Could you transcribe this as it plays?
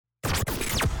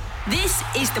This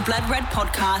is the Blood Red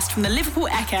podcast from the Liverpool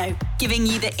Echo, giving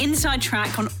you the inside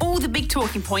track on all the big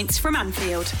talking points from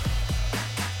Anfield.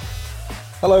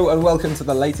 Hello and welcome to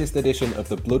the latest edition of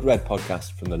the Blood Red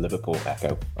podcast from the Liverpool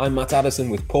Echo. I'm Matt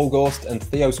Addison with Paul Gorst and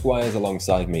Theo Squires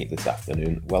alongside me this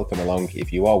afternoon. Welcome along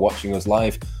if you are watching us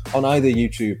live on either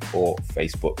YouTube or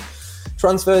Facebook.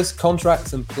 Transfers,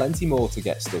 contracts and plenty more to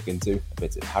get stuck into. A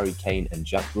bit of Harry Kane and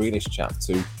Jack Grealish chat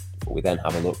too, before we then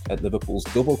have a look at Liverpool's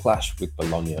double clash with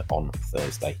Bologna on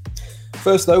Thursday.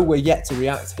 First though, we're yet to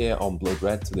react here on Blood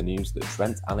Red to the news that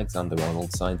Trent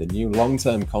Alexander-Arnold signed a new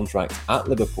long-term contract at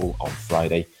Liverpool on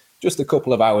Friday, just a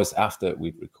couple of hours after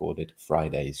we'd recorded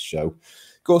Friday's show.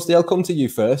 Gorsty, I'll come to you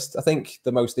first. I think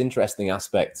the most interesting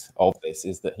aspect of this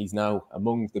is that he's now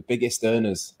among the biggest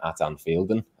earners at Anfield,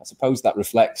 and I suppose that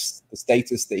reflects the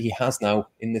status that he has now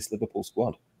in this Liverpool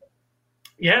squad.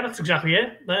 Yeah, that's exactly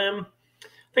it. I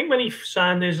think when he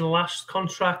signed his last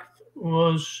contract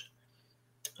was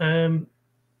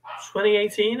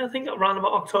 2018, I think, around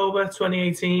about October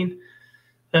 2018.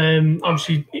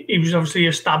 Obviously, he was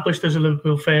established as a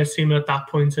Liverpool first teamer at that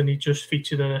point, and he just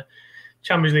featured in a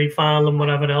Champions League final and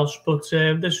whatever else. But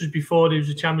this was before he was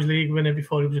a Champions League winner,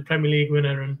 before he was a Premier League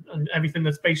winner, and everything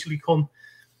that's basically come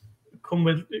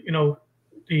with, you know,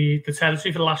 the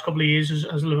territory for the last couple of years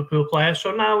as a Liverpool player.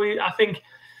 So now I think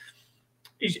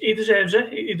he deserves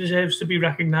it. He deserves to be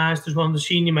recognised as one of the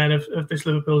senior men of this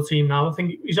Liverpool team now. I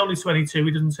think he's only 22.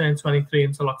 He doesn't turn 23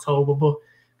 until October, but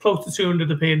close to 200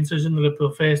 appearances in the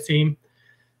Liverpool first team.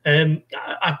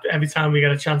 Every time we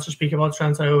get a chance to speak about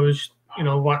Trent, I always,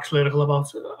 wax lyrical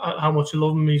about how much I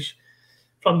love him. He's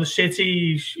from the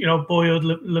city. He's, boyhood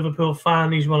Liverpool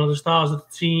fan. He's one of the stars of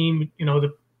the team.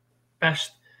 The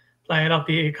best player at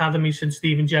the academy since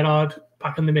Steven Gerrard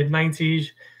back in the mid-90s.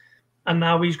 And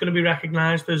now he's going to be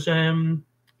recognised as, one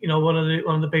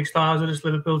of the big stars of this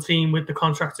Liverpool team with the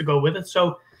contract to go with it.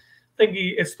 So I think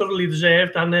it's thoroughly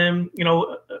deserved. And,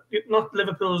 not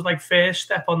Liverpool's first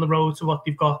step on the road to what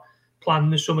they've got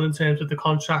planned this summer in terms of the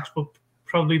contracts, but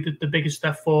probably the biggest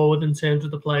step forward in terms of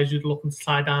the players who're looking to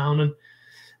tie down. And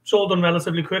it's all done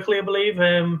relatively quickly, I believe.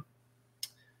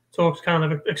 Talks kind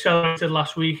of accelerated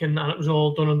last week, and it was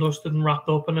all done and dusted and wrapped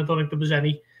up. And I don't think there was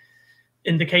any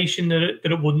indication that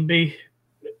it wouldn't be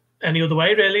any other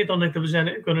way, really. I don't think there was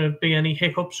going to be any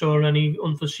hiccups or any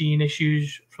unforeseen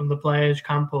issues from the players'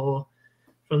 camp or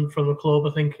from the club. I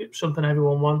think it's something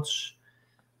everyone wants.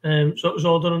 So it was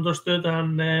all done and dusted,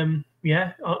 and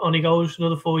on he goes,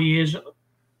 another 4 years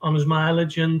on his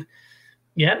mileage, and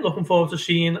looking forward to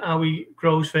seeing how he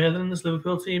grows further in this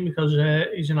Liverpool team, because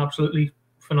he's an absolutely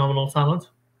phenomenal talent.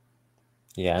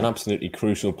 Yeah, an absolutely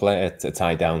crucial player to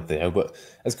tie down, Theo. But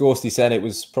as Gorsty said, it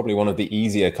was probably one of the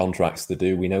easier contracts to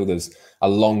do. We know there's a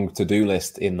long to-do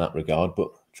list in that regard, but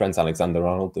Trent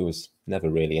Alexander-Arnold, there was never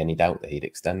really any doubt that he'd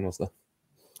extend, was there?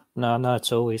 No,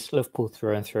 at all. He's Liverpool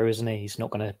through and through, isn't he? He's not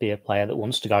going to be a player that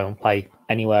wants to go and play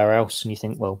anywhere else. And you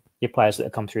think, well, your players that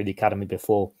have come through the academy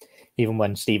before, even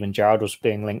when Steven Gerrard was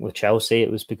being linked with Chelsea,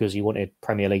 it was because he wanted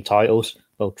Premier League titles.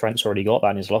 Well, Trent's already got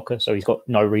that in his locker, so he's got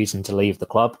no reason to leave the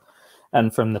club.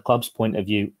 And from the club's point of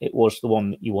view, it was the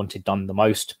one that you wanted done the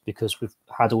most, because we've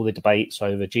had all the debates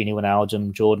over Gini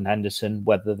Wijnaldum, Jordan Henderson,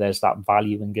 whether there's that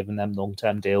value in giving them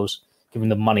long-term deals, giving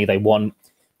them money they want.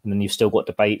 And then you've still got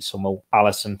debates on, well,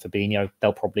 Alisson, Fabinho,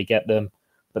 they'll probably get them.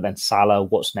 But then Salah,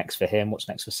 what's next for him? What's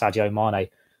next for Sadio Mane?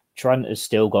 Trent has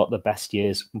still got the best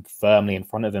years firmly in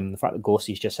front of him. The fact that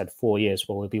Gorsty's just said 4 years,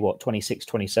 well, he'll be, 26,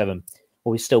 27.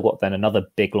 Well, he's still got then another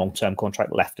big long-term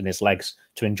contract left in his legs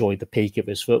to enjoy the peak of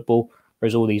his football.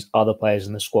 Whereas all these other players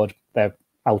in the squad, they've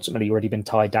ultimately already been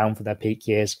tied down for their peak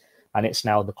years. And it's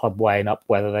now the club weighing up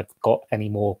whether they've got any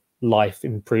more life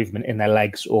improvement in their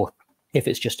legs or if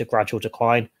it's just a gradual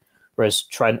decline. Whereas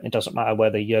Trent, it doesn't matter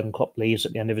whether Jurgen Klopp leaves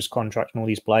at the end of his contract and all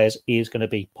these players, he is going to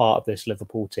be part of this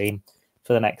Liverpool team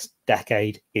for the next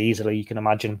decade, easily, you can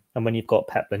imagine. And when you've got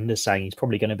Pep Lijnders saying he's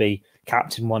probably going to be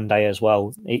captain one day as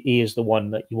well, he is the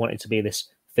one that you wanted to be this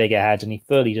figurehead, and he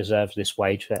fully deserves this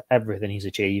wage for everything he's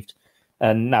achieved.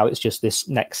 And now it's just this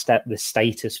next step, this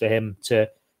status for him to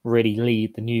really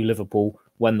lead the new Liverpool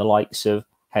when the likes of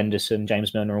Henderson,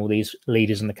 James Milner, all these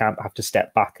leaders in the camp have to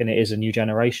step back, and it is a new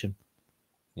generation.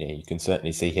 Yeah, you can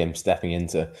certainly see him stepping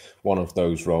into one of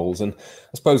those roles. And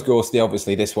I suppose, Gorsty,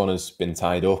 obviously this one has been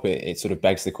tied up. It sort of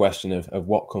begs the question of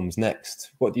what comes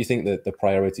next. What do you think that the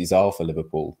priorities are for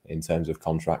Liverpool in terms of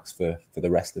contracts for the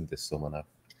rest of this summer now?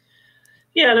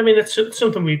 Yeah, I mean, it's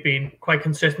something we've been quite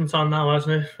consistent on now,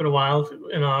 hasn't it, for a while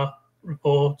in our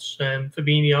reports.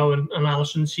 Fabinho and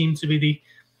Alisson seem to be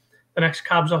the next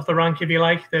cabs off the rank, if you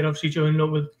like. They're obviously joining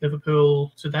up with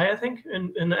Liverpool today, I think,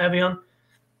 in Evian.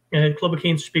 Club are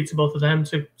keen to speak to both of them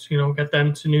to get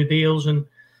them to new deals. And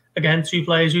again, 2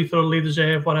 players who thoroughly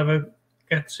deserve whatever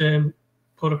gets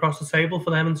put across the table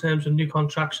for them in terms of new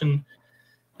contracts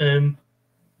and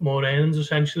more earnings,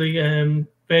 essentially.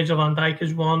 Virgil van Dijk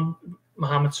is one,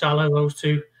 Mohamed Salah, those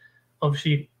 2.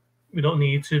 Obviously, we don't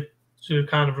need to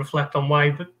kind of reflect on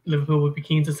why Liverpool would be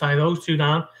keen to tie those 2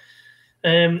 down.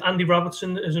 Andy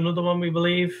Robertson is another one, we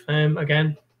believe.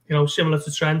 Again, similar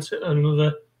to Trent,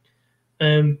 another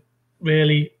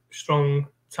really strong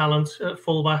talent at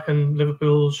fullback, and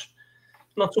Liverpool's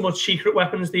not so much secret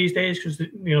weapons these days because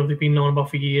they've been known about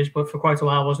for years, but for quite a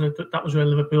while, wasn't it? That was where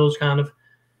Liverpool's kind of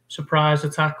surprise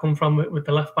attack come from with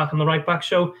the left back and the right back.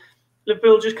 So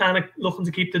Liverpool just kind of looking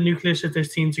to keep the nucleus of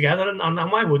this team together, and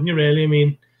why wouldn't you really? I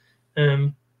mean,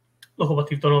 look at what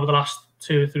they've done over the last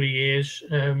 2 or 3 years.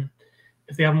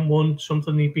 If they haven't won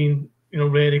something, they've been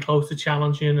really close to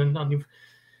challenging, and they've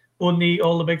won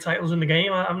all the big titles in the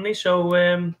game, haven't they?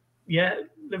 So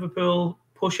Liverpool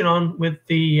pushing on with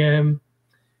the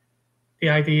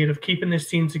idea of keeping this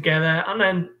team together, and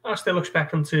then I still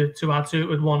expect them to add to it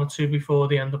with 1 or 2 before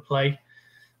the end of play.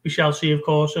 We shall see, of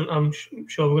course, and I'm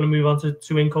sure we're going to move on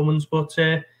to incomings, but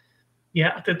the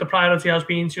priority has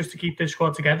been just to keep this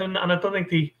squad together, and I don't think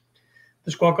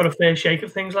the squad got a fair shake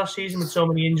of things last season with so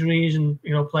many injuries and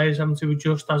players having to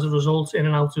adjust as a result in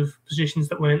and out of positions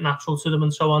that weren't natural to them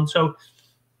and so on. So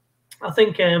I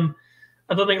think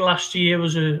I don't think last year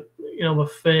was a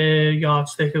fair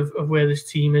yardstick of where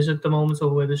this team is at the moment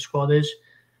or where the squad is.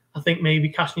 I think maybe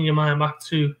casting your mind back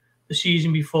to the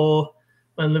season before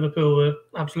when Liverpool were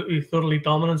absolutely thoroughly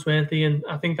dominant, weren't they? And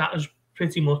I think that is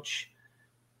pretty much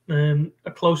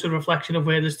a closer reflection of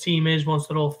where this team is once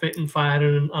they're all fit and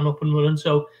firing and up and running.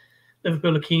 So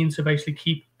Liverpool are keen to basically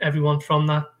keep everyone from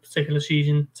that particular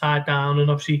season tied down.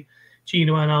 And obviously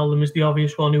Gino Wijnaldum is the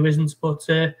obvious one who isn't. But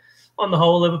on the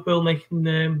whole, Liverpool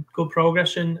making good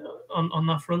progress on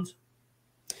that front.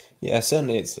 Yeah,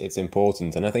 certainly it's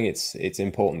important. And I think it's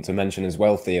important to mention as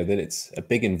well, Theo, that it's a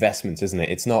big investment, isn't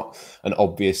it? It's not an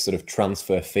obvious sort of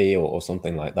transfer fee or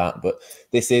something like that, but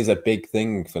this is a big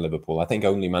thing for Liverpool. I think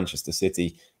only Manchester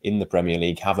City in the Premier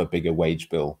League have a bigger wage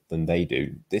bill than they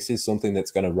do. This is something that's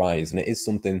going to rise, and it is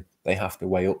something they have to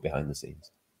weigh up behind the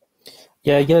scenes.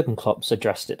 Yeah, Jurgen Klopp's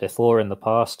addressed it before in the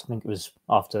past. I think it was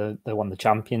after they won the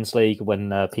Champions League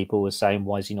when people were saying,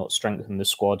 why is he not strengthening the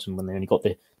squad? And when they only got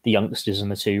the youngsters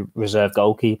and the 2 reserve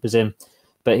goalkeepers in.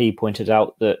 But he pointed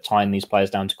out that tying these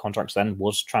players down to contracts then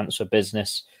was transfer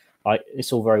business.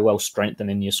 It's all very well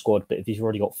strengthening your squad, but if you've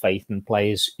already got faith in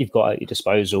players you've got at your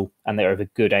disposal and they're of a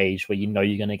good age where you're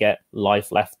going to get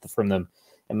life left from them,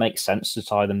 it makes sense to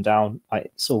tie them down.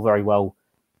 It's all very well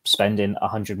spending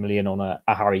 100 million on a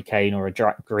Harry Kane or a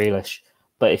Jack Grealish,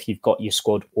 but if you've got your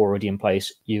squad already in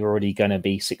place, you're already going to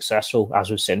be successful, as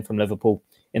we've seen from Liverpool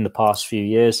in the past few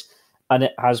years. And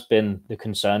it has been the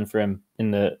concern for him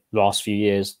in the last few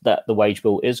years that the wage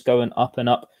bill is going up and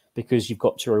up because you've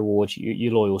got to reward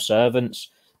your loyal servants.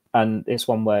 And it's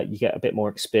one where you get a bit more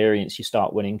experience, you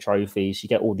start winning trophies, you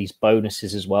get all these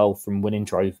bonuses as well from winning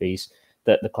trophies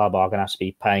that the club are going to have to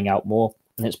be paying out more.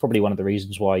 And it's probably one of the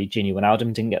reasons why Gini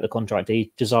Wijnaldum didn't get the contract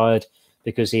he desired,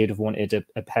 because he would have wanted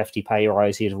a hefty pay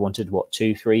rise. He'd have wanted,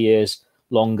 2-3 years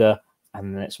longer.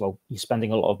 And then it's, you're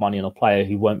spending a lot of money on a player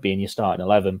who won't be in your starting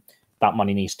 11. That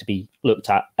money needs to be looked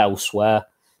at elsewhere.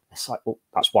 It's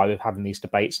that's why we're having these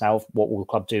debates now. What will the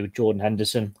club do with Jordan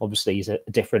Henderson? Obviously, he's a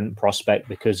different prospect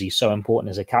because he's so important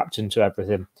as a captain to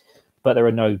everything. But there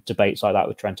are no debates like that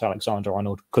with Trent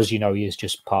Alexander-Arnold because he is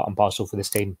just part and parcel for this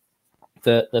team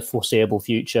for the foreseeable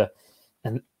future.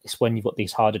 And it's when you've got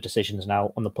these harder decisions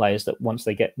now on the players that once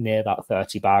they get near that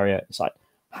 30 barrier, it's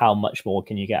how much more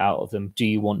can you get out of them? Do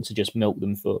you want to just milk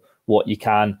them for what you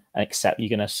can and accept you're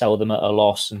going to sell them at a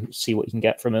loss and see what you can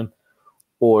get from them?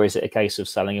 Or is it a case of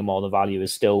selling them while the value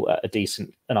is still at a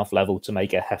decent enough level to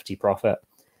make a hefty profit?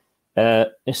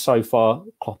 So far,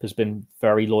 Klopp has been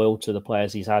very loyal to the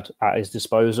players he's had at his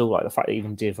disposal, like the fact that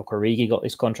even Divock Origi got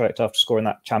his contract after scoring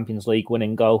that Champions League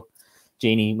winning goal.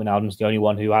 Gini Wijnaldum's the only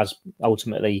one who has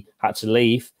ultimately had to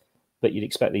leave, but you'd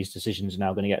expect these decisions are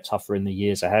now going to get tougher in the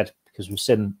years ahead because we've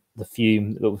seen the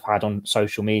fume that we've had on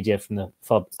social media from the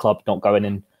club not going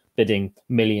in bidding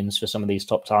millions for some of these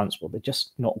top talents. Well, they've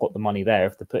just not got the money there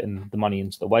if they're putting the money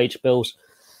into the wage bills.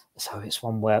 So it's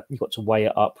one where you've got to weigh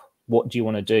it up. What do you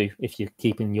want to do if you're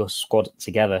keeping your squad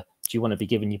together? Do you want to be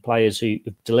giving your players who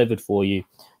have delivered for you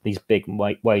these big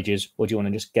wages, or do you want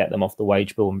to just get them off the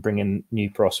wage bill and bring in new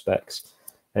prospects?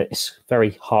 It's a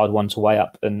very hard one to weigh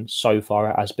up, and so far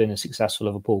it has been a successful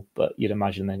Liverpool, but you'd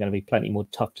imagine there are going to be plenty more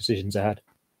tough decisions ahead.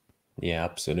 Yeah,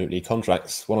 absolutely.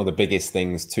 Contracts, one of the biggest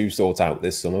things to sort out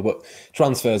this summer, but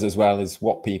transfers as well is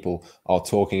what people are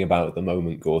talking about at the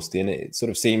moment, Ghosty. And it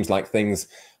sort of seems like things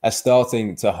are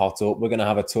starting to hot up. We're going to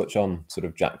have a touch on sort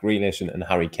of Jack Grealish and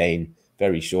Harry Kane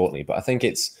very shortly. But I think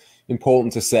it's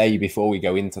important to say before we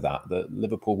go into that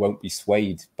Liverpool won't be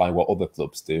swayed by what other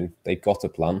clubs do. They've got a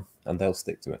plan and they'll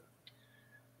stick to it.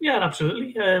 Yeah,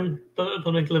 absolutely. Don't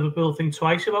think Liverpool think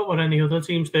twice about what any other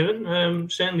team's doing.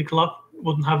 Certainly Klopp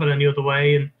wouldn't have it any other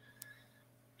way. And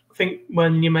I think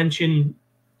when you mention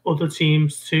other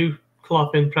teams to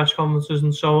Klopp in press conferences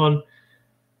and so on,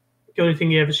 the only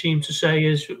thing you ever seem to say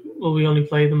is, well, we only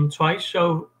play them twice.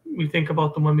 So we think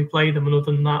about them when we play them. And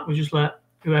other than that, we just let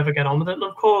whoever get on with it. And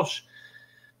of course,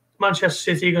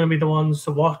 Manchester City are going to be the ones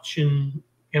to watch. And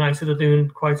United are doing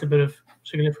quite a bit of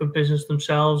significant business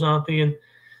themselves, aren't they? And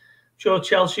sure,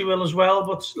 Chelsea will as well,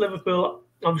 but Liverpool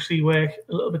obviously work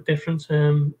a little bit different.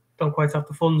 Don't quite have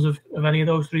the funds of any of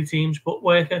those three teams, but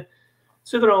work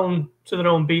to their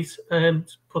own beat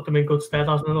and put them in good stead,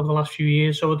 hasn't it, over the last few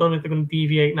years. So I don't think they're going to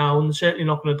deviate now, and they're certainly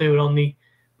not going to do it on the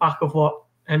back of what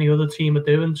any other team are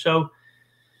doing. So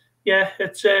yeah,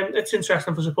 it's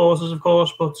interesting for supporters, of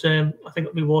course, but I think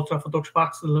it'll be water off a duck's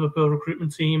back to the Liverpool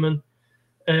recruitment team,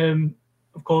 and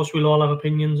of course we'll all have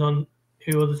opinions on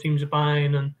who other teams are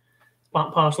buying and part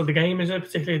and parcel of the game, is it,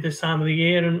 particularly at this time of the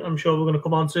year. And I'm sure we're going to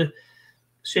come on to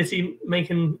City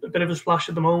making a bit of a splash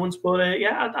at the moment. But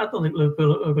I don't think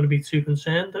Liverpool are going to be too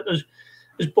concerned.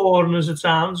 As boring as it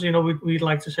sounds, we'd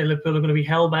like to say Liverpool are going to be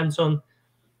hell-bent on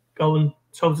going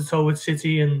toe-to-toe with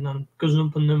City and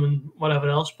guzzling them and whatever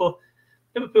else. But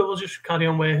Liverpool will just carry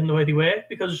on working the way they work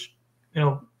because,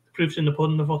 the proof's in the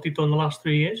pudding of what they've done the last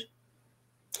 3 years.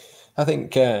 I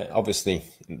think, obviously,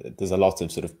 there's a lot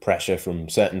of sort of pressure from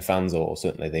certain fans, or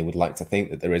certainly they would like to think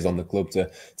that there is on the club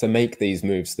to make these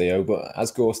moves, Theo. But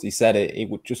as Ghosty said, it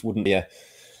wouldn't be a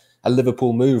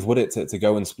Liverpool move, would it, to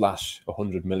go and splash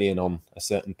 100 million on a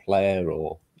certain player,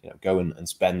 or go and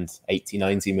spend 80,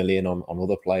 90 million on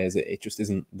other players. It just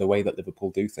isn't the way that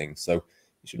Liverpool do things. So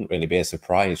it shouldn't really be a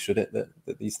surprise, should it,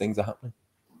 that these things are happening?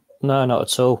 No, not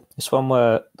at all. It's one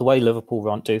where the way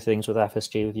Liverpool do things with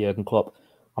FSG, with Jurgen Klopp,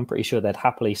 I'm pretty sure they'd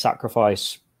happily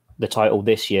sacrifice the title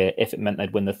this year if it meant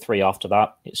they'd win the 3 after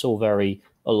that. It's all very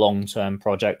a long-term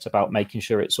project about making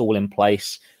sure it's all in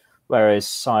place, whereas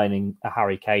signing a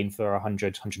Harry Kane for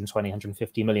 100, 120,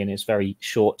 150 million is very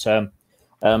short-term.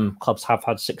 Clubs have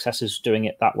had successes doing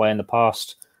it that way in the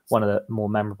past. One of the more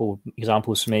memorable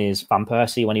examples for me is Van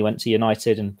Persie when he went to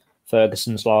United, and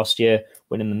Ferguson's last year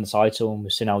winning them the title, and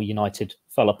we've seen how United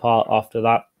fell apart after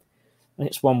that. And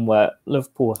it's one where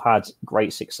Liverpool have had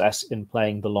great success in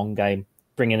playing the long game,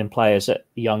 bringing in players at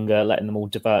younger, letting them all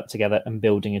develop together and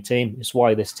building a team. It's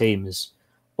why this team is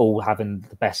all having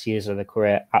the best years of their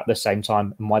career at the same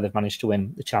time, and why they've managed to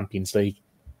win the Champions League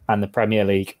and the Premier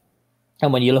League.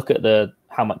 And when you look at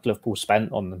how much Liverpool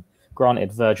spent on them,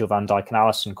 granted, Virgil van Dijk and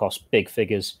Alisson cost big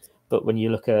figures, but when you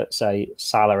look at, say,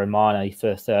 Salah and Mane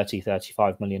for 30,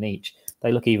 35 million each,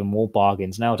 they look even more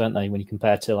bargains now, don't they, when you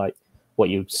compare to what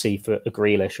you'd see for a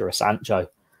Grealish or a Sancho.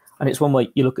 And it's one where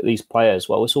you look at these players,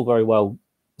 well, it's all very well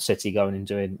City going and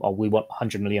doing, we want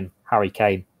 100 million Harry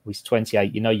Kane. He's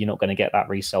 28, you're not going to get that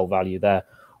resale value there.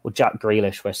 Or Jack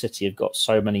Grealish, where City have got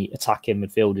so many attacking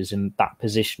midfielders in that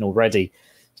position already.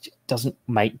 It doesn't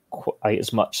make quite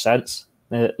as much sense.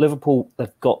 Liverpool,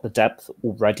 they've got the depth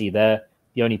already there.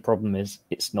 The only problem is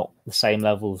it's not the same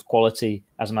level of quality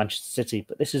as Manchester City.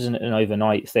 But this isn't an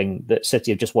overnight thing that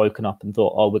City have just woken up and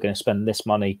thought, we're going to spend this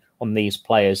money on these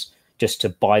players just to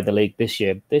buy the league this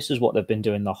year. This is what they've been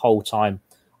doing the whole time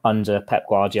under Pep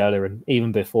Guardiola and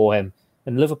even before him.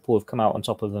 And Liverpool have come out on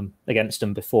top of them, against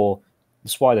them before.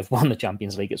 That's why they've won the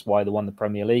Champions League. It's why they won the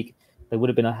Premier League. They would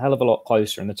have been a hell of a lot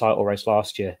closer in the title race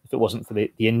last year if it wasn't for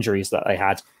the injuries that they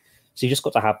had. So you just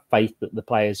got to have faith that the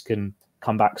players can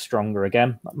come back stronger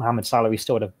again. Mohamed Salah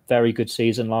still had a very good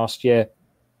season last year.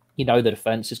 The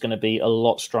defence is going to be a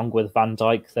lot stronger with Van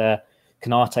Dijk there.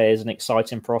 Konate is an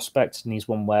exciting prospect, and he's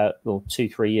one where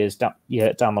 2-3 years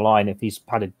down the line, if he's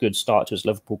had a good start to his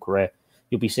Liverpool career,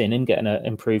 you'll be seeing him getting an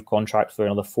improved contract for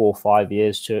another 4 or 5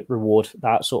 years to reward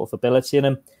that sort of ability in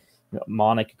him.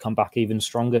 Mane could come back even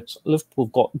stronger. So Liverpool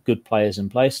have got good players in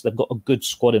place. They've got a good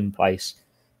squad in place.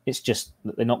 It's just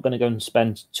that they're not going to go and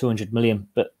spend 200 million.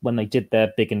 But when they did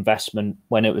their big investment,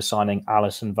 when it was signing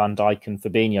Alisson, Van Dijk and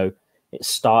Fabinho, it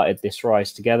started this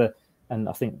rise together. And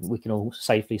I think we can all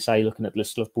safely say, looking at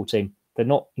this Liverpool team, they're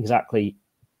not exactly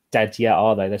dead yet,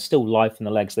 are they? There's still life in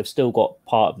the legs. They've still got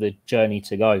part of the journey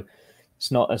to go.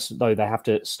 It's not as though they have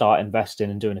to start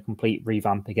investing and doing a complete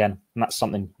revamp again. And that's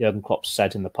something Jurgen Klopp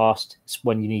said in the past. It's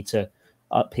when you need to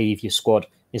upheave your squad.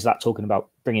 Is that talking about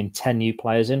bringing 10 new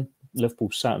players in?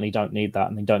 Liverpool certainly don't need that,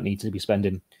 and they don't need to be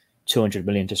spending 200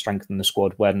 million to strengthen the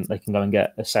squad when they can go and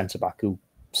get a centre-back who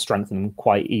strengthen them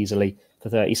quite easily for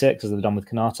 36, as they've done with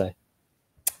Konate.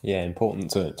 Yeah,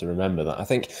 important to remember that. I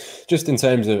think just in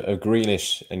terms of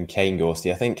Grealish and Kane,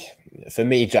 Ghosty, I think for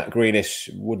me, Jack Grealish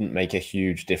wouldn't make a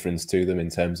huge difference to them in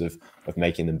terms of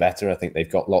making them better. I think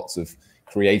they've got lots of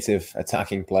creative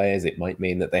attacking players. It might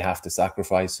mean that they have to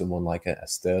sacrifice someone like a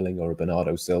Sterling or a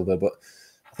Bernardo Silva. But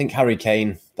I think Harry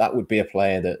Kane, that would be a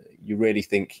player that you really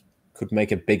think could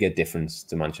make a bigger difference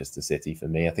to Manchester City for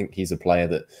me. I think he's a player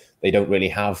that they don't really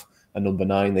have a number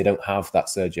 9. They don't have that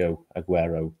Sergio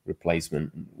Aguero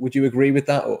replacement. Would you agree with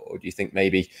that? Or do you think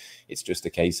maybe it's just a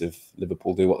case of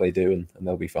Liverpool do what they do and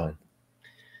they'll be fine?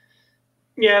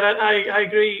 Yeah, I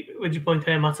agree with your point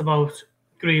there, Matt, about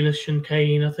Grealish and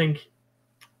Kane. I think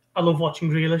I love watching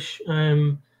Grealish.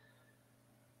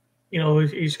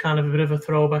 He's kind of a bit of a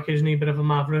throwback, isn't he? A bit of a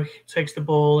maverick. Takes the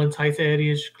ball in tight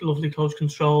areas, lovely close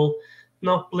control.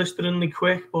 Not blisteringly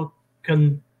quick, but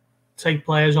can take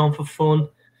players on for fun.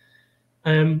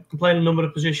 Can play in a number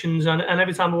of positions, and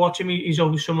every time I watch him, he's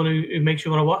always someone who makes you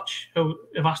want to watch. So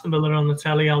if Aston Villa are on the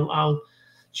telly, I'll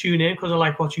tune in because I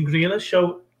like watching Grealish.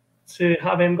 So to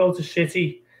have him go to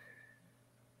City,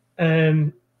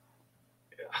 I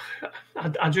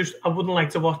wouldn't like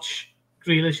to watch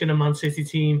Grealish in a Man City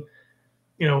team.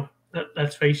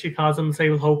 Let's face it, cards on the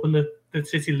table, hoping that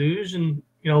City lose, and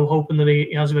hoping that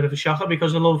he has a bit of a shocker,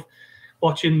 because I love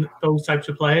watching those types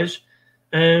of players.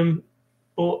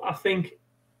 But I think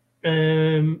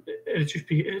it'd just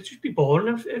be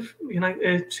boring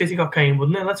if City got Kane,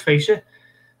 wouldn't it? Let's face it.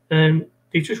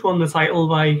 They just won the title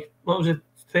by,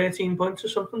 13 points or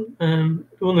something.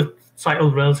 They won the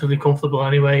title relatively comfortable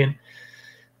anyway, and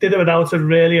did it without a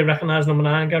recognised number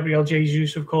 9, Gabriel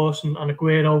Jesus, of course, and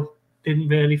Aguero didn't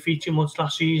really feature much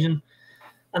last season.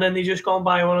 And then they just gone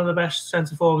by one of the best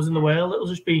centre forwards in the world. It'll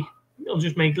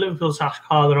just make Liverpool's task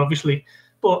harder, obviously.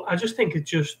 But I just think I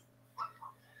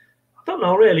don't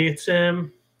know, really. It is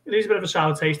a bit of a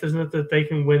sour taste, isn't it, that they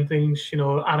can win things,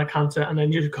 at a canter, and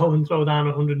then just go and throw down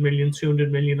 100 million,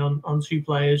 200 million on 2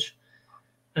 players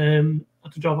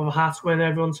at the drop of a hat, when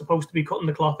everyone's supposed to be cutting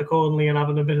the cloth accordingly and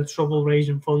having a bit of trouble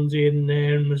raising funds here and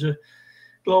there. And there's a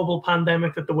global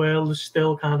pandemic that the world is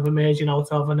still kind of emerging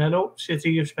out of. And then,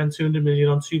 City have spent 200 million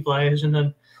on 2 players. And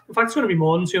then, in fact, it's going to be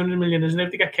more than 200 million, isn't it?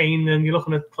 If they get Kane, then you're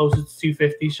looking at closer to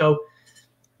 250. So,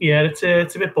 yeah, it's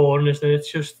a bit boring, isn't it?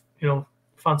 It's just,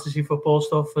 fantasy football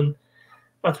stuff, and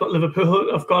that's what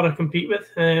Liverpool have got to compete with.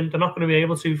 They're not going to be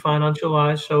able to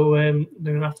financial-wise, so they're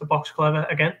going to have to box clever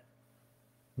again.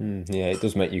 Yeah, it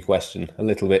does make you question a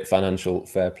little bit financial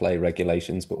fair play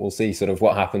regulations, but we'll see sort of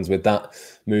what happens with that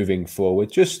moving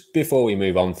forward. Just before we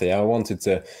move on, Theo, I wanted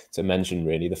to mention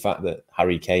really the fact that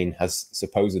Harry Kane has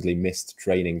supposedly missed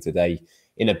training today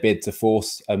in a bid to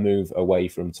force a move away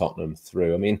from Tottenham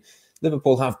through. I mean,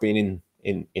 Liverpool have been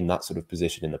in that sort of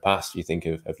position in the past. You think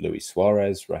of Luis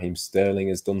Suarez, Raheem Sterling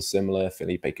has done similar,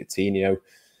 Felipe Coutinho.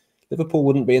 Liverpool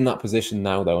wouldn't be in that position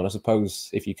now, though, and I suppose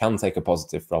if you can take a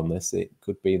positive from this, it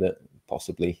could be that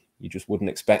possibly you just wouldn't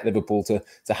expect Liverpool to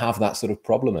have that sort of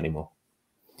problem anymore.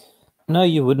 No,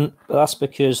 you wouldn't. But that's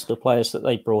because the players that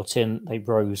they brought in, they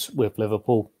rose with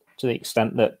Liverpool to the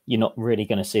extent that you're not really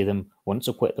going to see them want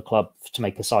to quit the club to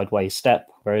make a sideways step.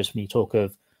 Whereas when you talk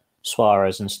of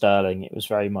Suarez and Sterling, it was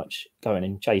very much going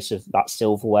in chase of that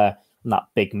silverware and that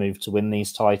big move to win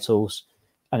these titles.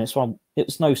 And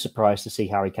it's no surprise to see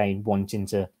Harry Kane wanting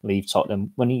to leave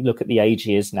Tottenham. When you look at the age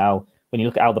he is now, when you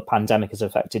look at how the pandemic has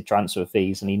affected transfer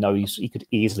fees, and he knows he could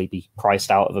easily be priced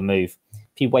out of a move.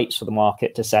 If he waits for the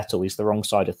market to settle, he's the wrong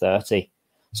side of 30.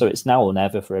 So it's now or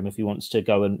never for him if he wants to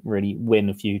go and really win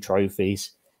a few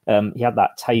trophies. He had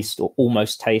that taste, or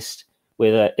almost taste,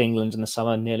 with England in the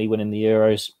summer, nearly winning the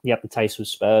Euros. He had the taste with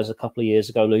Spurs a couple of years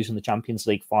ago, losing the Champions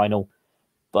League final.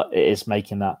 But it is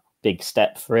making that big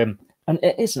step for him. And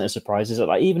it isn't a surprise, is it?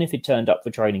 Like, even if he turned up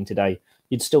for training today,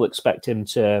 you'd still expect him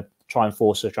to try and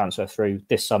force a transfer through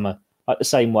this summer, like the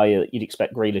same way that you'd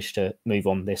expect Grealish to move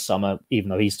on this summer, even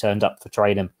though he's turned up for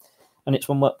training. And it's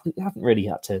one where we haven't really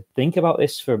had to think about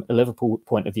this from a Liverpool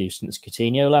point of view since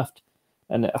Coutinho left.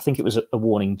 And I think it was a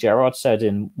warning Gerrard said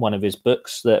in one of his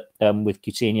books that with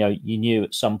Coutinho, you knew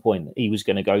at some point that he was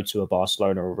going to go to a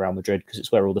Barcelona or Real Madrid because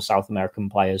it's where all the South American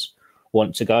players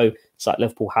want to go. It's like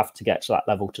Liverpool have to get to that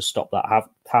level to stop that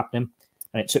happening.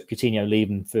 And it took Coutinho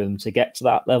leaving for them to get to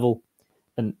that level.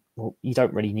 And well, you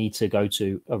don't really need to go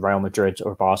to a Real Madrid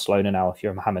or a Barcelona now if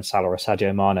you're Mohamed Salah or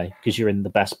Sadio Mane, because you're in the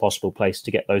best possible place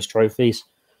to get those trophies.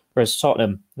 Whereas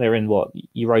Tottenham, they're in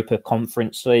Europa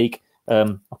Conference League.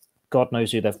 God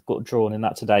knows who they've got drawn in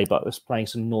that today, but it's playing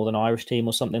some Northern Irish team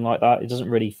or something like that. It doesn't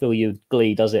really fill you with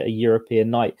glee, does it? A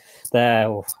European night there.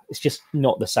 It's just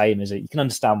not the same, is it? You can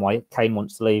understand why Kane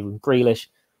wants to leave. And Grealish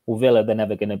or Villa, they're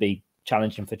never going to be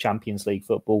challenging for Champions League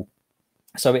football.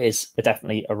 So it is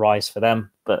definitely a rise for them.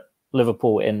 But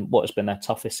Liverpool, in what has been their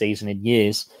toughest season in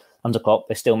years under Klopp,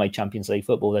 they still made Champions League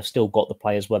football. They've still got the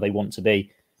players where they want to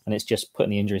be. And it's just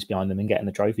putting the injuries behind them and getting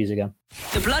the trophies again.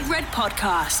 The Blood Red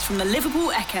Podcast from the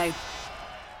Liverpool Echo.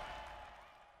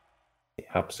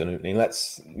 Absolutely.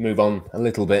 Let's move on a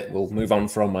little bit. We'll move on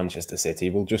from Manchester City.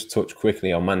 We'll just touch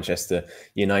quickly on Manchester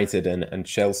United and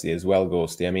Chelsea as well,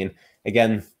 Ghosty. I mean,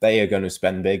 again, they are going to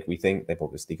spend big, we think. They've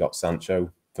obviously got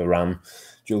Sancho, Varane,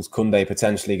 Jules Koundé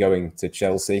potentially going to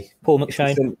Chelsea. Paul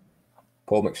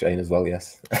McShane as well,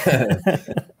 yes.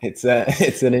 It's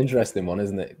an interesting one,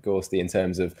 isn't it, Ghosty, in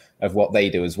terms of what they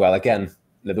do as well. Again,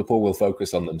 Liverpool will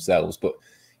focus on themselves, but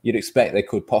you'd expect there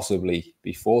could possibly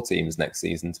be 4 teams next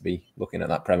season to be looking at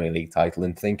that Premier League title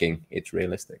and thinking it's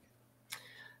realistic.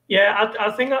 Yeah,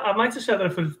 I think I might have said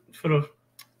that for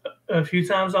a few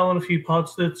times now on a few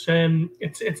pods that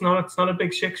it's not a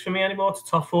big 6 for me anymore. It's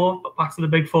a top 4, but back to the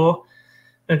big 4.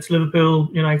 It's Liverpool,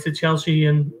 United, Chelsea,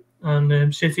 and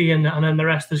City, and then the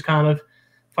rest is kind of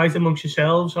fight amongst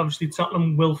yourselves. Obviously,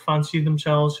 Tottenham will fancy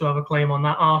themselves to have a claim on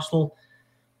that. Arsenal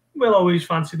will always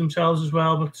fancy themselves as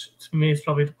well, but to me, it's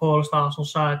probably the poorest Arsenal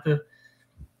side that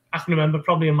I can remember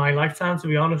probably in my lifetime, to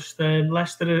be honest.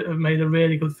 Leicester have made a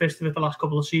really good fist of it the last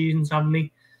couple of seasons, haven't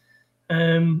they?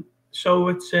 So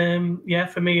it's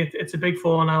for me, it's a big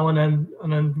 4 now, and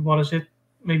then what is it?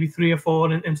 Maybe 3 or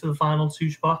 4 into the final 2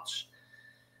 spots.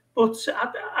 But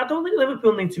I don't think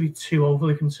Liverpool need to be too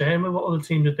overly concerned with what other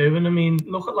teams are doing. I mean,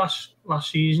 look at last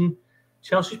season.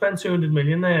 Chelsea spent 200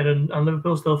 million there, and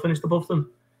Liverpool still finished above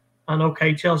them. And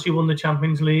okay, Chelsea won the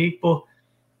Champions League, but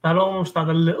that almost had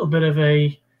a little bit of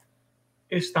a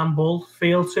Istanbul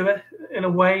feel to it in a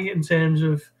way, in terms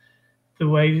of the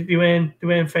way they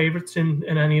weren't favourites in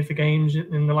any of the games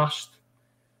in the last.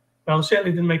 Well,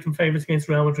 certainly didn't make them favourites against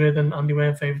Real Madrid, and they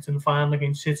weren't favourites in the final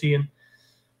against City, and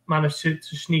managed to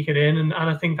sneak it in. And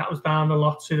I think that was down a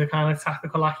lot to the kind of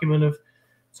tactical acumen of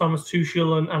Thomas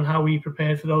Tuchel and how he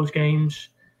prepared for those games.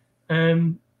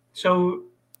 So,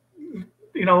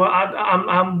 you know,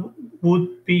 I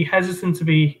would be hesitant to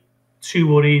be too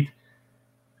worried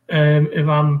if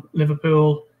I'm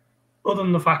Liverpool, other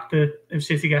than the fact that if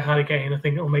City get Harry Kane, I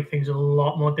think it'll make things a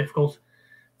lot more difficult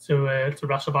to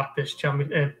wrestle back this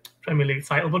Premier League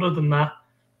title. But other than that,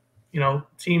 you know,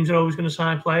 teams are always going to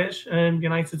sign players.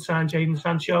 United signed Jadon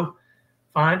Sancho,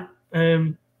 fine.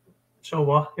 So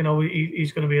what? You know,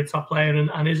 he's going to be a top player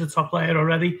and is a top player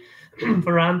already.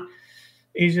 Varane,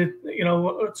 he's a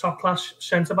top class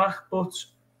centre back. But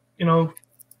you know,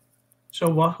 so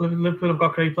what? Liverpool have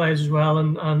got great players as well,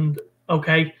 and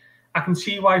okay, I can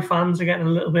see why fans are getting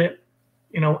a little bit,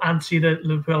 you know, antsy that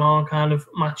Liverpool aren't kind of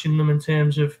matching them in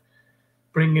terms of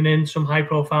bringing in some high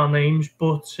profile names,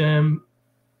 but.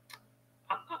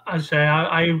 I'd say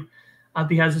I'd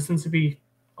be hesitant to be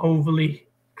overly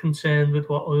concerned with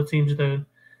what other teams are doing,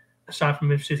 aside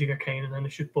from if City get Kane, and then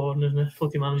it's just boring, isn't it?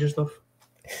 Footy manager stuff.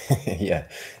 Yeah,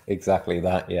 exactly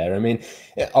that. Yeah, I mean,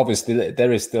 obviously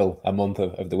there is still a month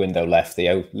of the window left.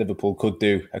 Liverpool could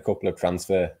do a couple of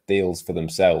transfer deals for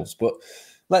themselves, but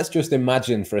let's just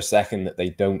imagine for a second that they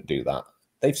don't do that.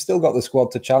 They've still got the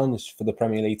squad to challenge for the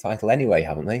Premier League title anyway,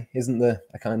 haven't they? Isn't there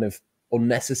a kind of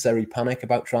unnecessary panic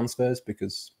about transfers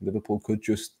because Liverpool could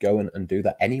just go and do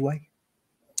that anyway?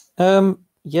 Yeah.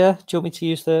 Do you want me to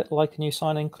use the like a new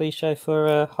signing cliche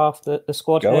for half the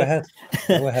squad? Go ahead.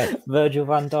 Virgil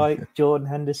van Dijk, Jordan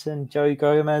Henderson, Joe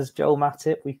Gomez, Joel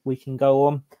Matip. We can go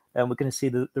on. And we're going to see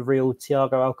the real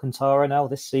Thiago Alcantara now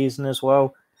this season as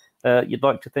well. You'd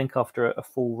like to think after a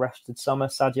full rested summer,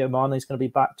 Sadio Mane is going to be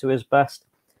back to his best.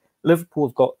 Liverpool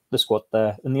have got the squad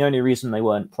there, and the only reason they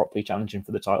weren't properly challenging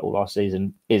for the title last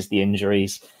season is the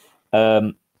injuries.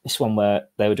 It's one where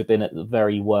they would have been at the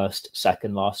very worst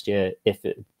second last year if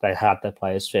they had their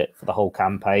players fit for the whole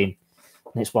campaign.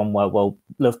 And it's one where, well,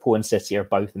 Liverpool and City are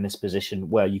both in this position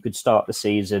where you could start the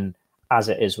season as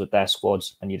it is with their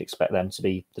squads, and you'd expect them to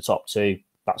be the top 2.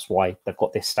 That's why they've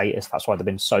got this status. That's why they've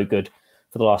been so good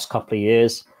for the last couple of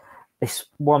years. It's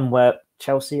one where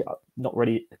Chelsea are not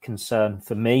really a concern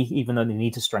for me, even though they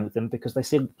need to strengthen, because they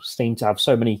seem to have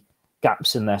so many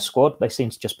gaps in their squad. They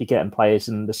seem to just be getting players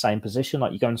in the same position.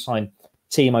 Like you go and sign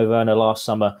Timo Werner last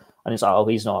summer, and it's like, oh,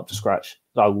 he's not up to scratch.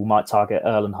 So we might target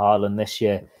Erling Haaland this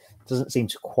year. It doesn't seem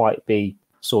to quite be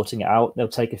sorting it out. It'll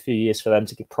take a few years for them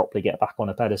to properly get back on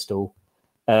a pedestal.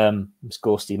 As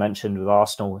Gorsty mentioned with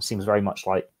Arsenal, it seems very much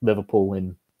like Liverpool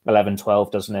in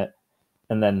 11-12, doesn't it?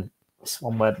 And then it's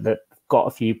one where they've got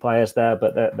a few players there,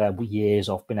 but they're years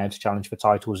off being able to challenge for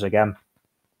titles again.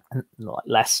 And like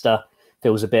Leicester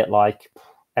feels a bit like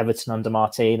Everton under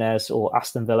Martinez or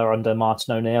Aston Villa under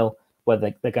Martin O'Neill, where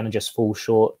they're going to just fall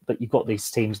short. But you've got these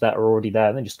teams that are already there,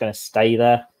 and they're just going to stay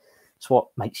there. It's what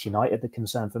makes United the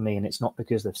concern for me, and it's not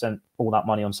because they've spent all that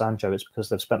money on Sancho, it's because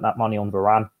they've spent that money on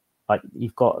Varane. Like,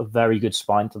 you've got a very good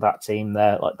spine to that team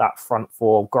there. Like, that front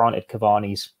four, granted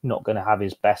Cavani's not going to have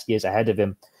his best years ahead of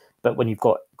him, but when you've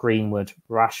got Greenwood,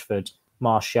 Rashford,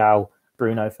 Martial,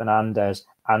 Bruno Fernandes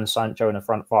and Sancho in the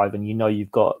front five, and you know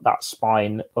you've got that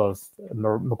spine of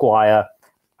Maguire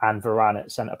and Varane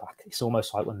at centre-back, it's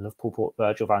almost like when Liverpool bought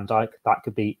Virgil van Dijk. That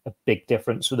could be a big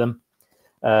difference for them.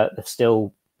 They're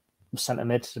still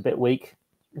centre-mid is a bit weak,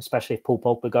 especially if Paul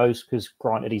Pogba goes, because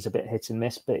granted he's a bit hit and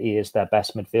miss, but he is their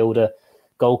best midfielder.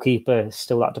 Goalkeeper,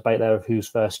 still that debate there of who's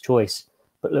first choice.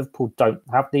 But Liverpool don't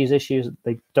have these issues.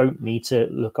 They don't need to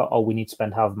look at, we need to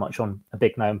spend however much on a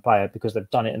big-name player, because they've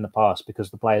done it in the past, because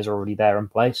the players are already there in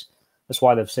place. That's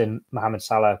why they've seen Mohamed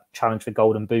Salah challenge for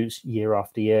golden boots year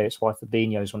after year. It's why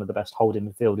Fabinho is one of the best holding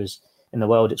midfielders in the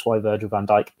world. It's why Virgil van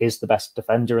Dijk is the best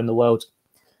defender in the world.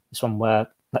 It's one where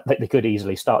they could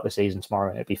easily start the season tomorrow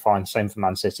and it'd be fine. Same for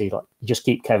Man City. Like, you just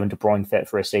keep Kevin De Bruyne fit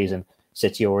for a season,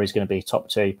 City are always going to be top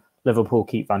two. Liverpool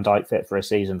keep Van Dijk fit for a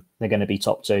season, they're going to be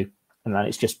top two. And then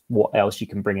it's just what else you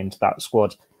can bring into that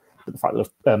squad. But the fact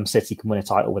that City can win a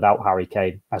title without Harry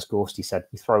Kane, as Gorsty said,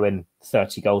 you throw in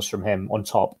 30 goals from him on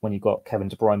top when you've got Kevin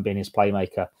De Bruyne being his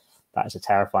playmaker, that is a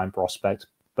terrifying prospect.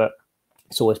 But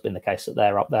it's always been the case that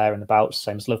they're up there and abouts,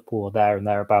 same as Liverpool are there and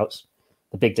thereabouts.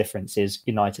 The big difference is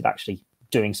United actually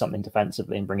doing something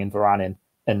defensively and bringing Varane in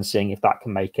and seeing if that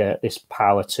can make this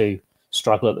power two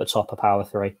struggle at the top of power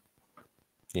three.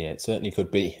 Yeah, it certainly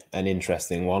could be an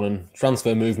interesting one. And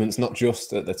transfer movements, not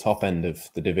just at the top end of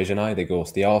the division either,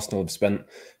 Ghost. The Arsenal have spent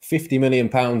 £50 million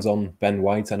on Ben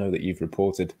White. I know that you've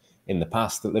reported in the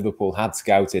past that Liverpool had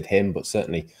scouted him, but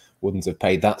certainly wouldn't have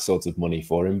paid that sort of money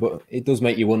for him. But it does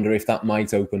make you wonder if that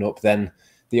might open up then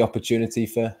the opportunity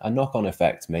for a knock-on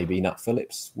effect. Maybe Nat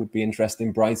Phillips would be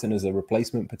interesting, Brighton as a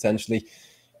replacement potentially.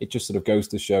 It just sort of goes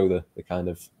to show the kind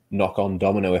of knock-on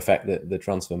domino effect that the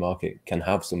transfer market can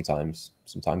have sometimes.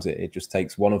 Sometimes it just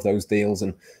takes one of those deals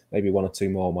and maybe one or two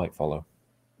more might follow.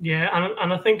 Yeah,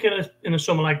 and I think in a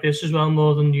summer like this as well,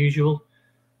 more than usual,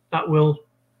 that will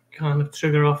kind of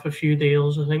trigger off a few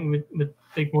deals, I think, with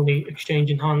big money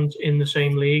exchanging hands in the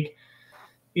same league.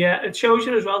 Yeah, it shows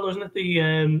you as well, doesn't it,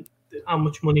 the how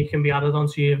much money can be added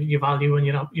onto your value when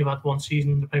you've had one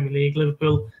season in the Premier League.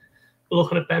 Liverpool were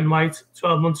looking at Ben White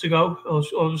 12 months ago,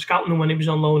 or scouting him when he was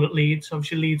on loan at Leeds.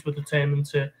 Obviously, Leeds were determined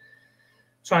to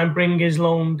try and bring his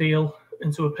loan deal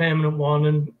into a permanent one,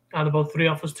 and had about 3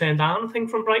 offers turned down, I think,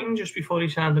 from Brighton just before he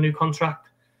signed a new contract.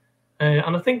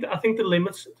 And I think the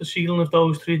limit, the ceiling of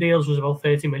those 3 deals was about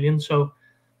 30 million. So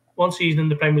one season in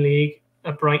the Premier League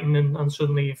at Brighton, and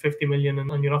suddenly you're 50 million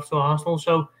and you're off to Arsenal.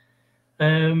 So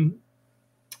a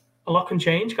lot can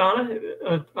change, can't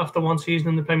it, after one season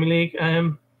in the Premier League.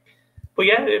 But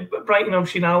yeah, Brighton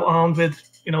obviously now armed with,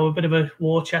 a bit of a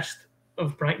war chest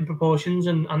of Brighton proportions,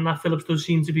 and Nat Phillips does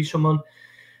seem to be someone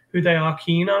who they are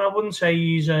keen on. I wouldn't say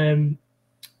he's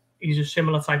a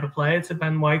similar type of player to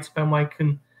Ben White. Ben White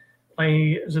can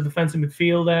play as a defensive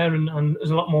midfielder and is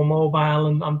a lot more mobile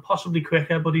and possibly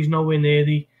quicker, but he's nowhere near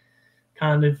the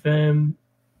kind of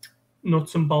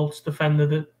nuts and bolts defender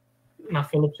that Nat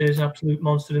Phillips is. Absolute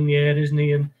monster in the air, isn't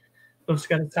he? And loves to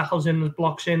get his tackles in, his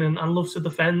blocks in, and loves to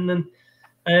defend.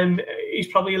 And he's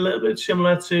probably a little bit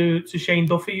similar to Shane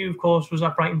Duffy, who of course was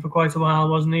at Brighton for quite a while,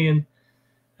 wasn't he? And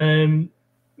and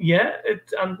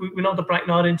we know that Brighton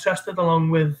are interested,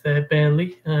 along with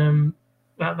Burnley.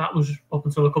 That was up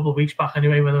until a couple of weeks back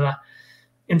anyway. Whether that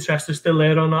interest is still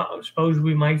there or not, I suppose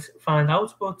we might find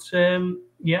out. But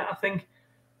I think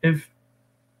if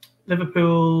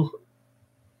Liverpool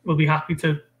will be happy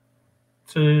to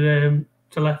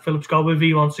let Phillips go if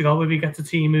he wants to go, if he gets a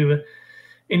team who are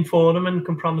in for him and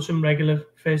can promise him regular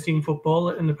first-team football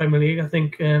in the Premier League, I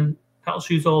think that'll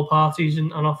suit all parties,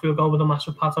 and off he'll go with a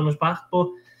massive pat on his back. But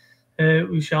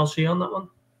we shall see on that one.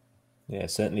 Yeah,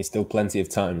 certainly still plenty of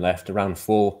time left, around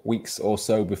 4 weeks or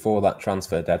so before that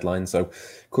transfer deadline, so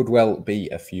could well be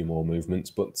a few more movements.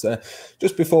 But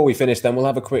just before we finish then, we'll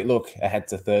have a quick look ahead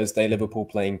to Thursday. Liverpool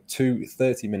playing 2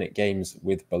 30-minute games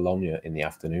with Bologna in the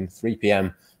afternoon, 3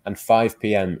 p.m. and 5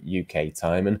 p.m. UK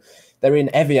time. And they're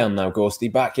in Evian now,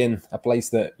 Gorsty, back in a place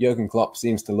that Jurgen Klopp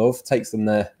seems to love, takes them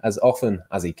there as often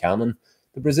as he can. And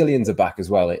the Brazilians are back as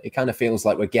well. It kind of feels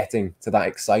like we're getting to that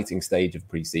exciting stage of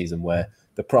pre-season where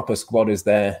the proper squad is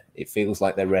there. It feels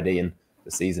like they're ready, and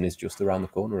the season is just around the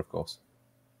corner, of course.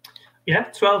 Yeah,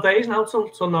 12 days now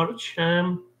till Norwich.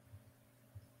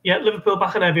 Yeah, Liverpool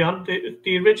back in Evian.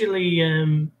 They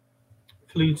originally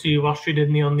flew to Austria,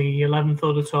 didn't they, on the 11th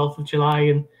or the 12th of July,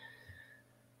 and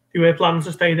they were planning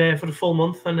to stay there for the full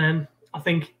month. And then I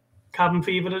think cabin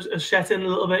fever has set in a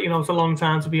little bit. You know, it's a long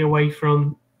time to be away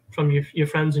from your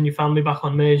friends and your family back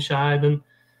on Merseyside,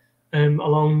 and a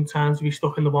long time to be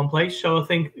stuck in the one place. So I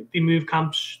think they moved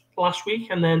camps last week,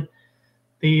 and then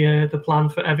the plan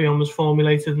for Evian was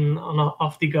formulated, and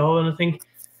off they go. And I think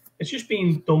it's just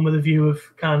been done with a view of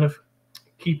kind of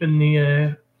keeping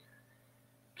the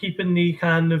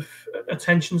kind of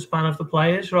attention span of the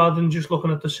players, rather than just looking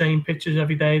at the same pictures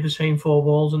every day, the same four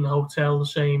walls in the hotel, the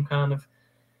same kind of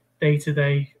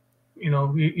day-to-day. You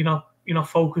know, you're not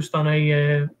focused on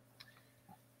a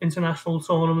international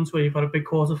tournament where you've got a big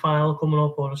quarter-final coming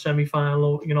up, or a semi-final,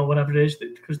 or, you know, whatever it is,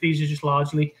 because these are just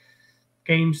largely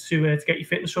games to get your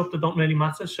fitness up that don't really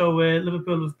matter. So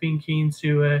Liverpool have been keen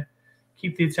to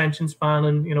keep the attention span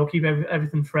and, you know, keep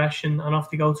everything fresh, and off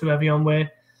they go to Evian,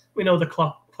 where we know the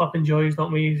Klopp enjoys,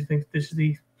 don't we? I think this is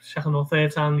the second or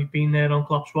third time they've been there on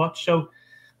Klopp's watch. So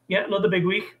yeah, another big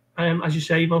week. As you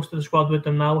say, most of the squad with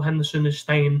them now. Henderson is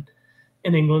staying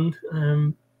in England.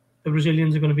 The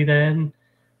Brazilians are going to be there, and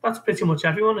that's pretty much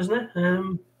everyone, isn't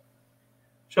it?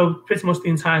 So pretty much the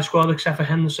entire squad except for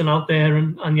Henderson out there,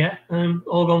 and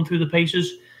all going through the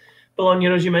paces. Bologna,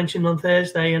 as you mentioned, on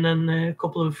Thursday, and then a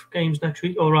couple of games next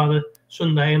week, or rather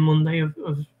Sunday and Monday of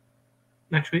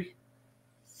next week.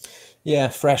 Yeah,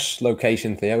 fresh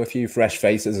location, Theo. A few fresh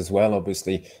faces as well.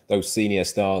 Obviously, those senior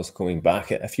stars coming back.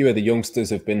 A few of the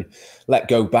youngsters have been let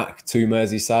go back to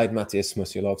Merseyside. Matthias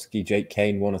Musialowski, Jake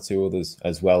Kane, one or two others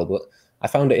as well. But I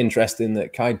found it interesting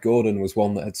that Kaide Gordon was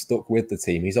one that had stuck with the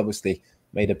team. He's obviously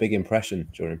made a big impression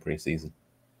during pre-season.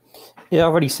 Yeah,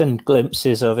 I've already seen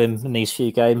glimpses of him in these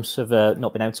few games. I've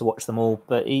not been able to watch them all,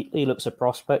 but he looks a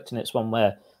prospect, and it's one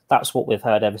where that's what we've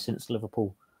heard ever since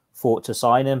Liverpool fought to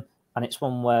sign him. And it's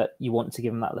one where you want to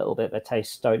give him that little bit of a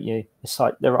taste, don't you? It's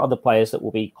like there are other players that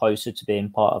will be closer to being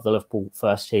part of the Liverpool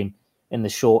first team in the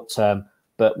short term.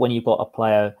 But when you've got a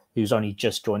player who's only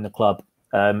just joined the club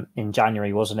in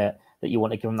January, wasn't it, that you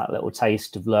want to give him that little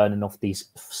taste of learning off these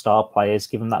star players,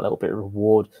 give him that little bit of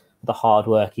reward for the hard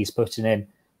work he's putting in,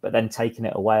 but then taking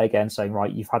it away again, saying,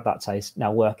 right, you've had that taste,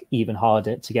 now work even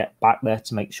harder to get back there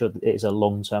to make sure that it is a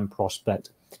long-term prospect.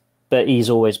 But he's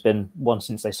always been one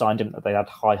since they signed him that they had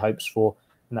high hopes for,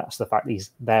 and that's the fact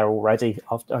he's there already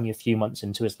after only a few months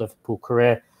into his Liverpool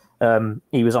career.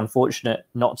 He was unfortunate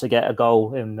not to get a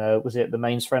goal in, was it the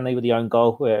Mainz friendly with the own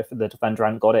goal, where if the defender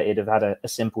hadn't got it, he'd have had a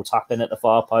simple tap in at the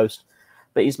far post.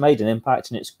 But he's made an impact,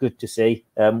 and it's good to see.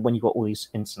 When you've got all these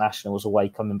internationals away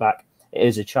coming back, it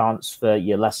is a chance for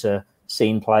your lesser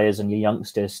seen players and your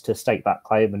youngsters to stake that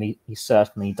claim, and he's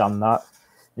certainly done that.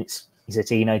 And he's a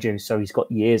teenager, so he's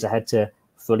got years ahead to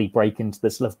fully break into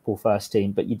this Liverpool first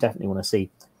team, but you definitely want to see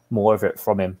more of it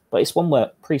from him. But it's one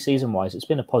where, pre-season wise, it's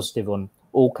been a positive on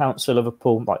all counts for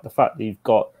Liverpool, like the fact that you've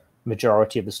got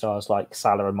majority of the stars like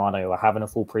Salah and Mane who are having a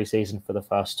full pre-season for the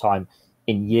first time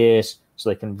in years, so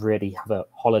they can really have a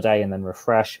holiday and then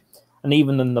refresh. And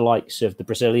even in the likes of the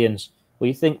Brazilians, well,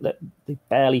 you think that they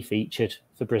barely featured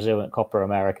for Brazil at Copa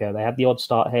America. They had the odd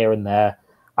start here and there.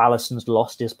 Alisson's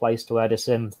lost his place to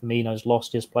Edison. Firmino's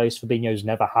lost his place. Fabinho's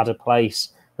never had a place.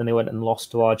 Then they went and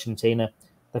lost to Argentina.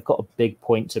 They've got a big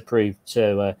point to prove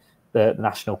to the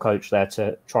national coach there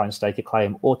to try and stake a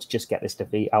claim, or to just get this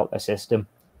defeat out their system.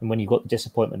 And when you've got the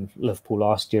disappointment of Liverpool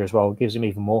last year as well, it gives them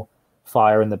even more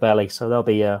fire in the belly. So they'll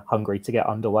be hungry to get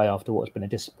underway after what's been a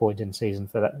disappointing season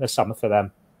for the summer for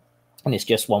them. And it's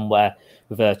just one where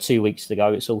with 2 weeks to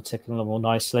go, it's all ticking along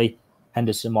nicely.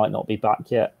 Henderson might not be back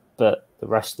yet, but the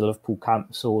rest of the Liverpool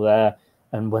camp's all there.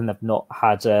 And when they've not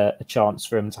had a chance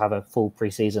for him to have a full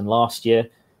pre-season last year,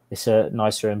 it's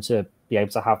nice for him to be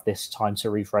able to have this time to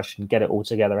refresh and get it all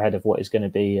together ahead of what is going to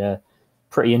be a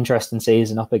pretty interesting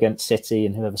season up against City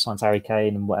and whoever signs Harry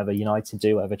Kane and whatever United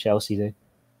do, whatever Chelsea do.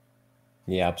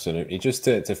 Yeah, absolutely. Just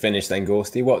to finish then,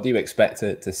 Gorsty, what do you expect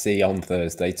to see on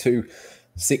Thursday? 2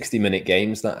 60-minute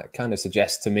games. That kind of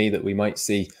suggests to me that we might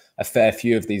see a fair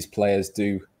few of these players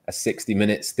do a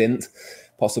 60-minute stint,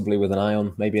 possibly with an eye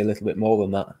on maybe a little bit more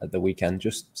than that at the weekend,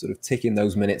 just sort of ticking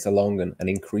those minutes along and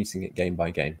increasing it game by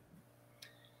game.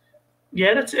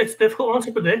 Yeah, it's a difficult one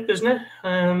to predict, isn't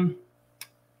it?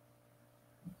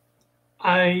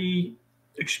 I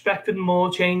expected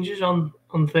more changes on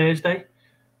Thursday.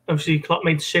 Obviously, Klopp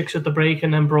made 6 at the break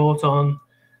and then brought on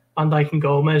Van Dijk and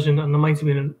Gomez, and there might have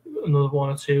been another 1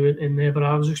 or 2 in there, but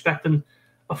I was expecting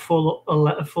a full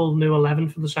new 11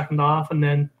 for the second half, and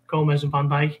then Gomez and Van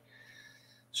Dijk.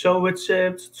 So it's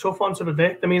a tough one to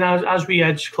predict. I mean, as we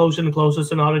edge closer and closer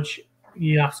to Norwich,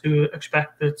 you have to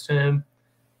expect that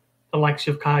the likes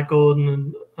of Kai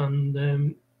Gordon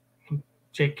and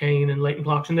Jake Kane and Leighton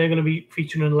Clarkson, they're going to be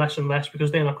featuring less and less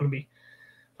because they're not going to be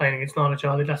playing against Norwich,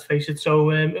 are they? Let's face it.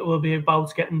 So it will be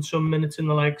about getting some minutes in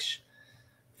the likes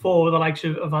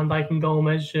of Van Dijk and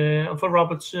Gomez, and for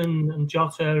Robertson and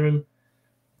Jota and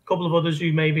a couple of others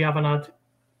who maybe haven't had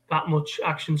that much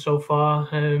action so far.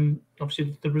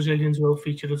 Obviously, the Brazilians will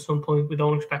feature at some point. We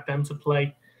don't expect them to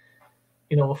play,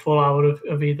 a full hour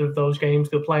of either of those games.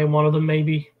 They'll play in one of them,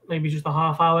 maybe just a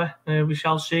half hour. We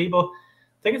shall see. But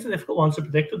I think it's a difficult one to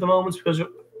predict at the moment because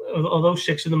although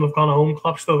 6 of them have gone home,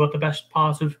 Klopp's still got the best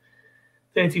part of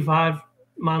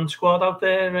 35-man squad out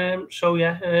there.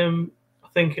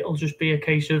 I think it'll just be a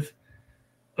case of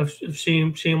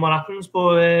seeing what happens.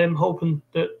 But hoping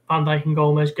that Van Dijk and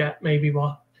Gomez get maybe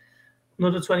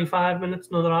another 25 minutes,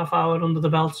 another half hour under the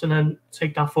belts, and then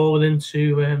take that forward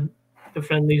into the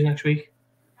friendlies next week.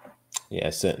 Yeah,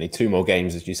 certainly 2 more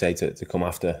games, as you say, to come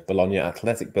after Bologna,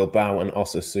 Athletic Bilbao and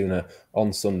Osasuna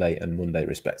on Sunday and Monday,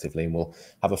 respectively. And we'll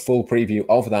have a full preview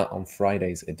of that on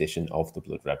Friday's edition of the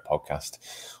Blood Red podcast.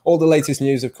 All the latest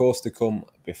news, of course, to come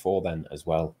before then as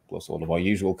well, plus all of our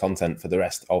usual content for the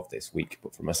rest of this week.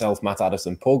 But for myself, Matt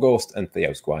Addison, Paul Gorst and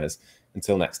Theo Squires,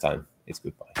 until next time, it's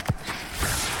goodbye.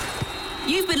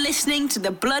 You've been listening to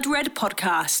the Blood Red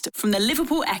podcast from the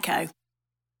Liverpool Echo.